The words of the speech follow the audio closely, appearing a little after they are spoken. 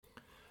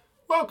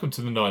Welcome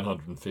to the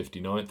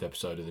 959th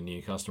episode of the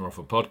New Customer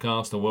Offer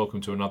Podcast, and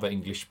welcome to another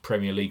English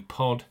Premier League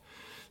pod.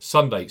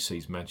 Sunday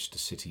sees Manchester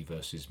City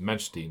versus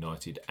Manchester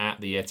United at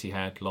the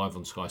Etihad, live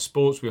on Sky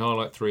Sports. We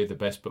highlight three of the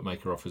best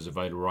bookmaker offers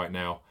available right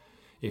now.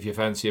 If you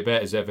fancy a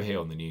bet, as ever here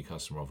on the New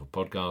Customer Offer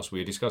Podcast, we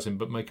are discussing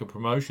bookmaker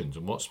promotions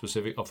and what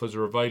specific offers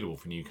are available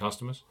for new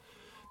customers.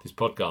 This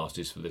podcast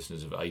is for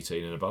listeners of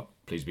 18 and above.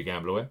 Please be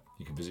gamble aware.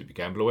 You can visit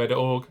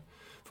begambleaware.org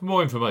for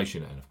more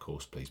information, and of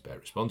course, please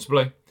bet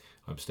responsibly.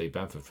 I'm Steve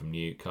Bamford from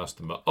New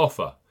Customer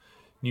Offer,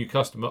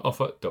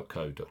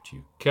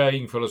 newcustomeroffer.co.uk. You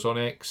can follow us on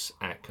X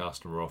at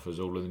Customer Offers.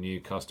 All of the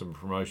new customer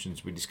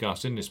promotions we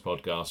discuss in this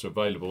podcast are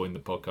available in the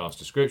podcast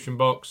description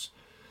box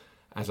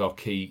as our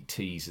key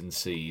T's and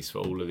C's for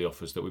all of the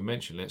offers that we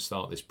mentioned. Let's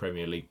start this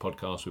Premier League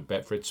podcast with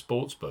Betfred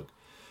Sportsbook.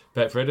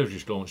 Betfred have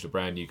just launched a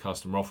brand new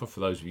customer offer for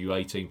those of you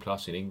 18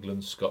 plus in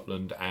England,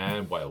 Scotland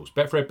and Wales.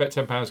 Betfred, bet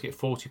 £10, get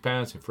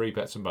 £40 in free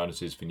bets and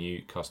bonuses for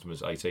new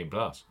customers 18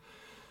 plus.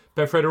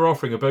 Betfred are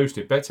offering a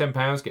boosted bet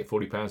 £10, get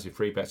 £40 in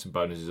free bets and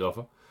bonuses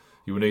offer.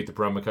 You will need the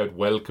promo code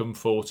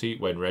WELCOME40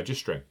 when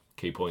registering.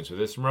 Key points for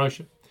this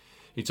promotion: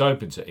 it's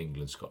open to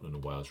England, Scotland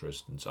and Wales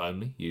residents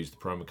only. Use the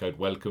promo code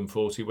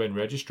WELCOME40 when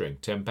registering.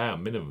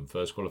 £10 minimum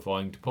first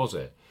qualifying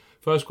deposit.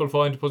 First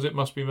qualifying deposit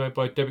must be made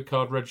by debit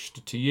card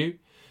registered to you.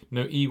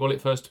 No e-wallet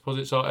first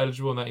deposits are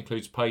eligible, and that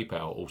includes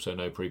PayPal. Also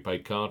no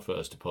prepaid card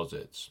first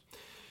deposits.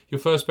 Your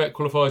first bet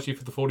qualifies you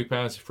for the £40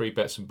 in free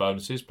bets and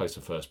bonuses. Place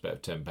a first bet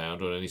of £10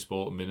 on any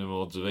sport and minimum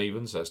odds of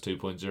evens, that's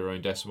 2.0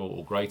 in decimal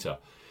or greater,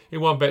 in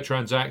one bet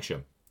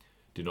transaction.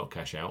 Do not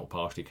cash out or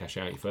partially cash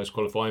out your first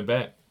qualifying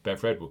bet.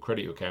 Betfred will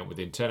credit your account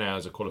within 10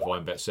 hours of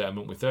qualifying bet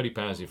settlement with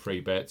 £30 in free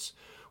bets,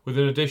 with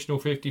an additional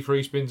 50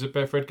 free spins at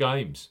Betfred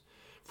games.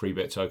 Free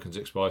bet tokens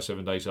expire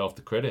 7 days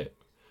after credit.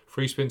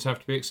 Free spins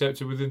have to be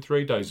accepted within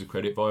 3 days of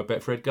credit via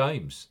Betfred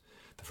games.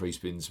 The free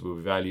spins will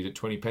be valued at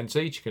 20p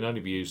each. Can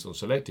only be used on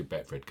selected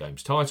Betfred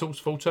games titles.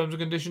 Full terms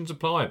and conditions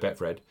apply at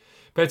Betfred.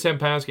 Bet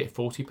 £10, get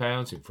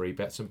 £40 in free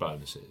bets and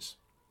bonuses.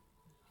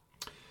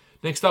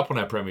 Next up on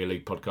our Premier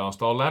League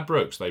podcast are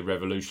Ladbrokes. They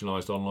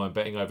revolutionised online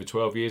betting over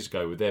 12 years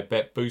ago with their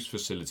Bet Boost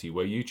facility,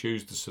 where you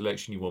choose the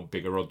selection you want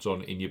bigger odds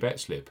on in your bet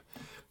slip.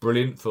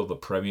 Brilliant for the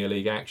Premier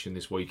League action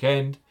this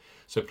weekend.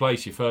 So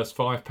place your first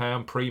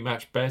 £5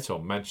 pre-match bet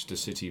on Manchester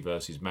City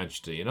versus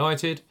Manchester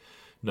United,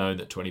 knowing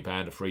that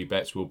 £20 of free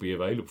bets will be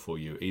available for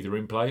you, either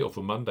in play or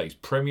for Monday's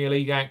Premier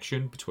League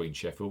action between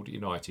Sheffield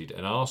United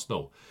and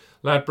Arsenal.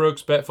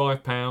 Ladbrokes, bet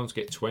 £5,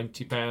 get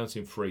 £20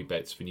 in free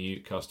bets for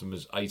new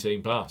customers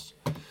 18 plus.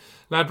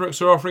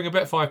 Ladbrokes are offering a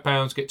bet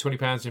 £5, get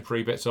 £20 in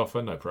free bets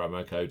offer. No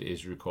promo code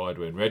is required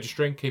when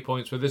registering. Key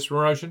points for this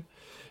promotion: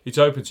 it's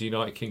open to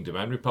United Kingdom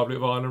and Republic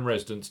of Ireland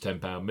residents.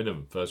 £10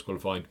 minimum first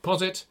qualifying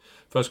deposit.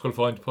 First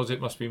qualifying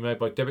deposit must be made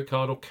by debit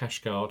card or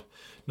cash card.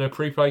 No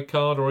prepaid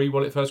card or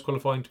e-wallet first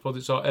qualifying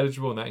deposits are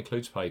eligible, and that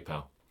includes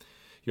PayPal.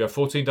 You have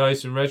 14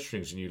 days in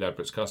registering as a new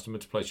Ladbrokes customer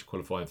to place your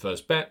qualifying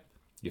first bet.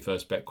 Your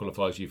first bet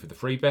qualifies you for the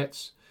free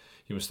bets.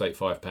 You must stake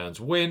 £5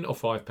 win or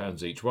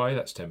 £5 each way,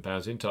 that's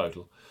 £10 in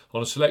total,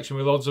 on a selection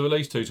with odds of at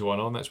least 2 to 1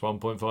 on, that's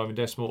 1.5 in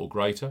decimal or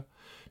greater.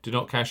 Do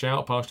not cash out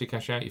or partially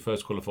cash out your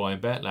first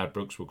qualifying bet.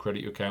 Ladbrokes will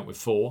credit your account with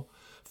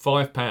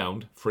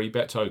 £5 free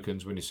bet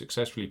tokens when you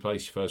successfully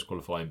place your first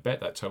qualifying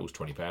bet. That totals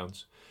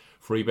 £20.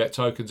 Free bet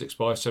tokens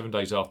expire 7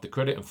 days after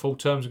credit, and full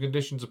terms and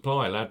conditions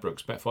apply.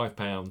 Ladbrokes, bet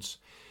 £5,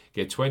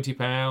 get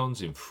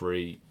 £20 in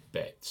free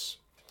bets.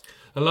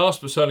 And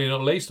last but certainly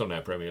not least on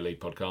our Premier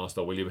League podcast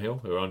are William Hill,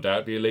 who are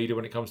undoubtedly a leader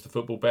when it comes to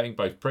football betting,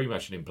 both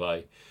pre-match and in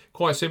play.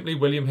 Quite simply,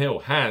 William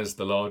Hill has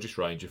the largest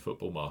range of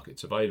football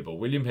markets available.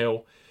 William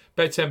Hill,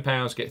 bet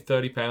 £10, get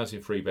 £30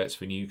 in free bets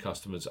for new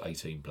customers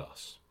 18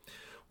 plus.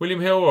 William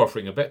Hill are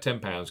offering a bet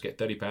 £10, get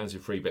 £30 in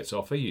free bets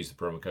offer. Use the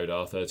promo code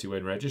R30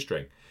 when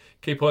registering.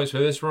 Key points for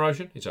this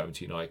promotion: it's open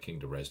to United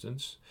Kingdom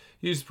residents.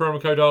 Use the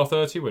promo code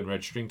R30 when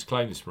registering to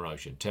claim this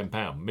promotion.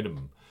 £10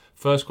 minimum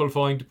first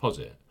qualifying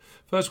deposit.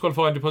 First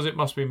qualifying deposit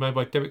must be made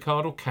by debit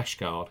card or cash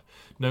card.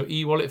 No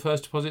e-wallet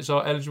first deposits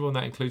are eligible, and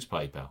that includes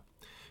PayPal.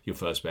 Your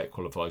first bet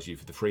qualifies you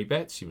for the free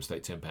bets. You must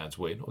stake £10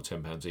 win or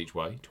 £10 each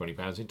way,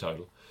 £20 in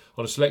total,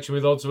 on a selection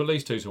with odds of at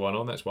least 2 to 1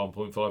 on, that's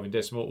 1.5 in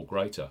decimal or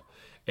greater.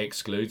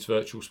 Excludes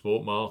virtual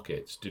sport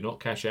markets. Do not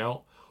cash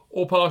out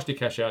or partially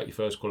cash out your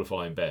first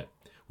qualifying bet.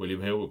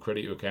 William Hill will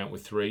credit your account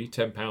with three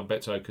 £10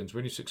 bet tokens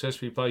when you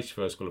successfully place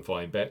your first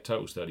qualifying bet.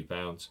 Totals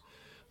 £30.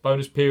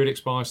 Bonus period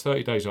expires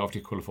 30 days after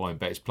your qualifying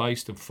bet is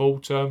placed, and full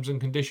terms and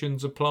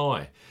conditions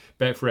apply.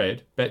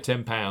 Betfred, bet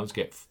 £10,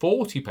 get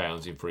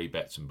 £40 in free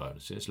bets and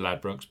bonuses.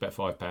 Ladbrokes, bet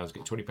 £5,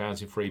 get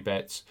 £20 in free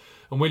bets.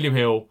 And William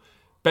Hill,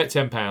 bet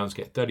 £10,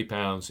 get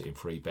 £30 in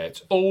free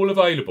bets. All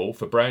available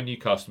for brand new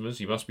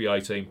customers. You must be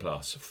 18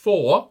 plus.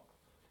 For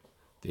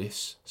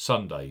this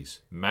Sunday's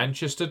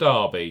Manchester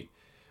derby,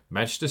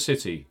 Manchester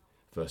City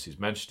versus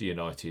Manchester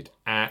United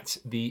at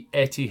the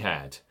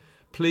Etihad.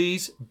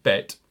 Please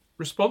bet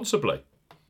responsibly.